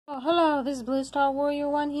Hello, this is Blue Star Warrior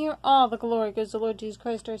 1 here. All the glory goes to Lord Jesus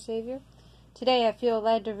Christ our Savior. Today I feel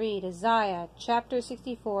led to read Isaiah chapter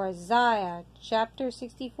 64. Isaiah chapter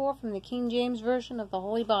 64 from the King James Version of the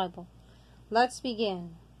Holy Bible. Let's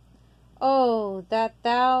begin. Oh, that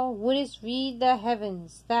thou wouldest read the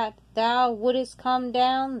heavens, that thou wouldest come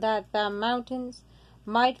down, that the mountains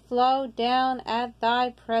might flow down at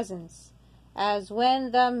thy presence, as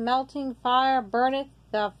when the melting fire burneth,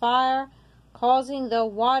 the fire causing the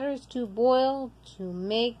waters to boil, to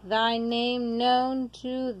make thy name known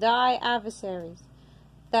to thy adversaries,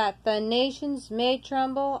 that the nations may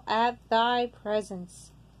tremble at thy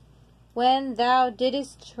presence. When thou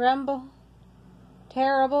didst tremble,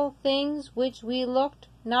 terrible things which we looked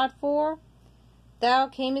not for, thou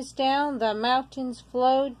camest down, the mountains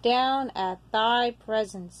flowed down at thy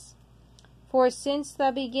presence. For since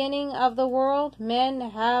the beginning of the world men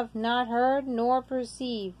have not heard nor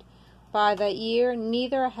perceived by the ear,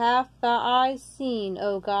 neither hath the eye seen,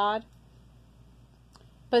 O God,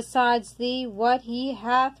 besides thee, what he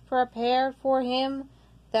hath prepared for him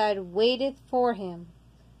that waiteth for him.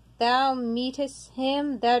 Thou meetest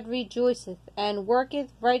him that rejoiceth, and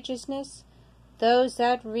worketh righteousness, those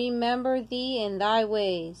that remember thee in thy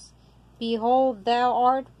ways. Behold, thou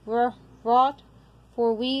art wrought,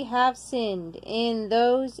 for we have sinned in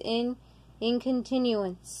those in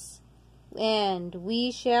continuance, and we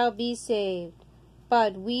shall be saved.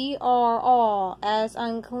 But we are all as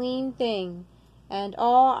unclean thing, and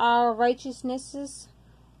all our righteousnesses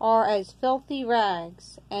are as filthy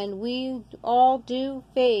rags, and we all do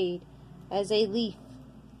fade as a leaf,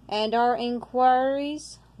 and our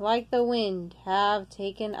inquiries, like the wind, have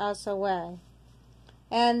taken us away.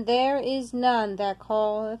 And there is none that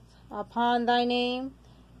calleth upon thy name,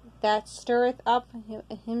 that stirreth up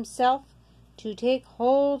himself to take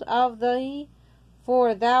hold of thee,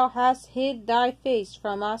 for thou hast hid thy face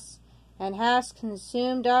from us, and hast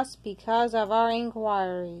consumed us because of our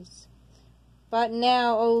inquiries. But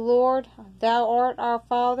now, O Lord, thou art our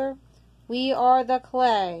Father, we are the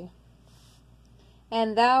clay,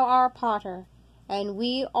 and thou our potter, and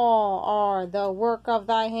we all are the work of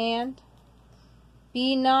thy hand.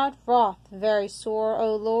 Be not wroth very sore,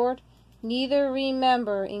 O Lord, neither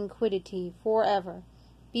remember iniquity forever.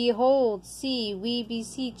 Behold, see, we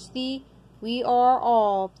beseech thee, we are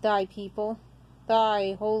all thy people.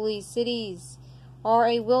 Thy holy cities are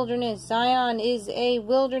a wilderness, Zion is a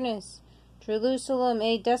wilderness, Jerusalem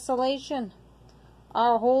a desolation.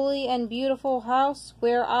 Our holy and beautiful house,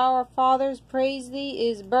 where our fathers praised thee,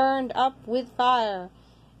 is burned up with fire,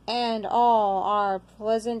 and all our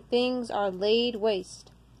pleasant things are laid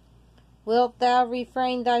waste. Wilt thou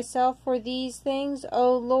refrain thyself for these things,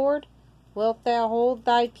 O Lord? Wilt thou hold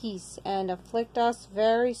thy peace, and afflict us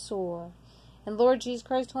very sore? In Lord Jesus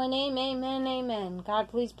Christ's holy name, amen, amen. God,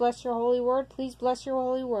 please bless your holy word. Please bless your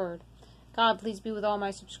holy word. God, please be with all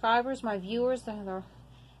my subscribers, my viewers, and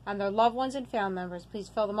their loved ones and family members. Please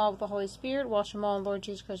fill them all with the Holy Spirit. Wash them all in Lord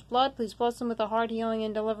Jesus Christ's blood. Please bless them with the heart healing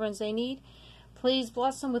and deliverance they need. Please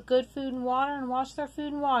bless them with good food and water, and wash their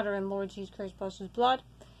food and water in Lord Jesus Christ's precious blood.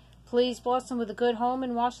 Please bless them with a good home,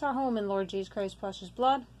 and wash their home in Lord Jesus Christ's precious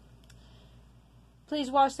blood. Please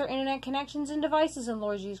wash their internet connections and devices in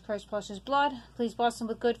Lord Jesus Christ's precious blood. Please bless them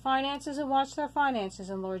with good finances, and wash their finances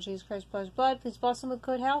in Lord Jesus Christ's precious blood. Please bless them with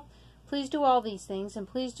good health. Please do all these things, and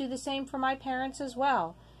please do the same for my parents as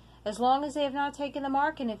well, as long as they have not taken the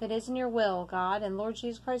mark, and if it is in your will, God. In Lord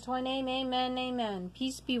Jesus Christ's holy name, amen, amen.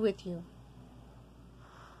 Peace be with you.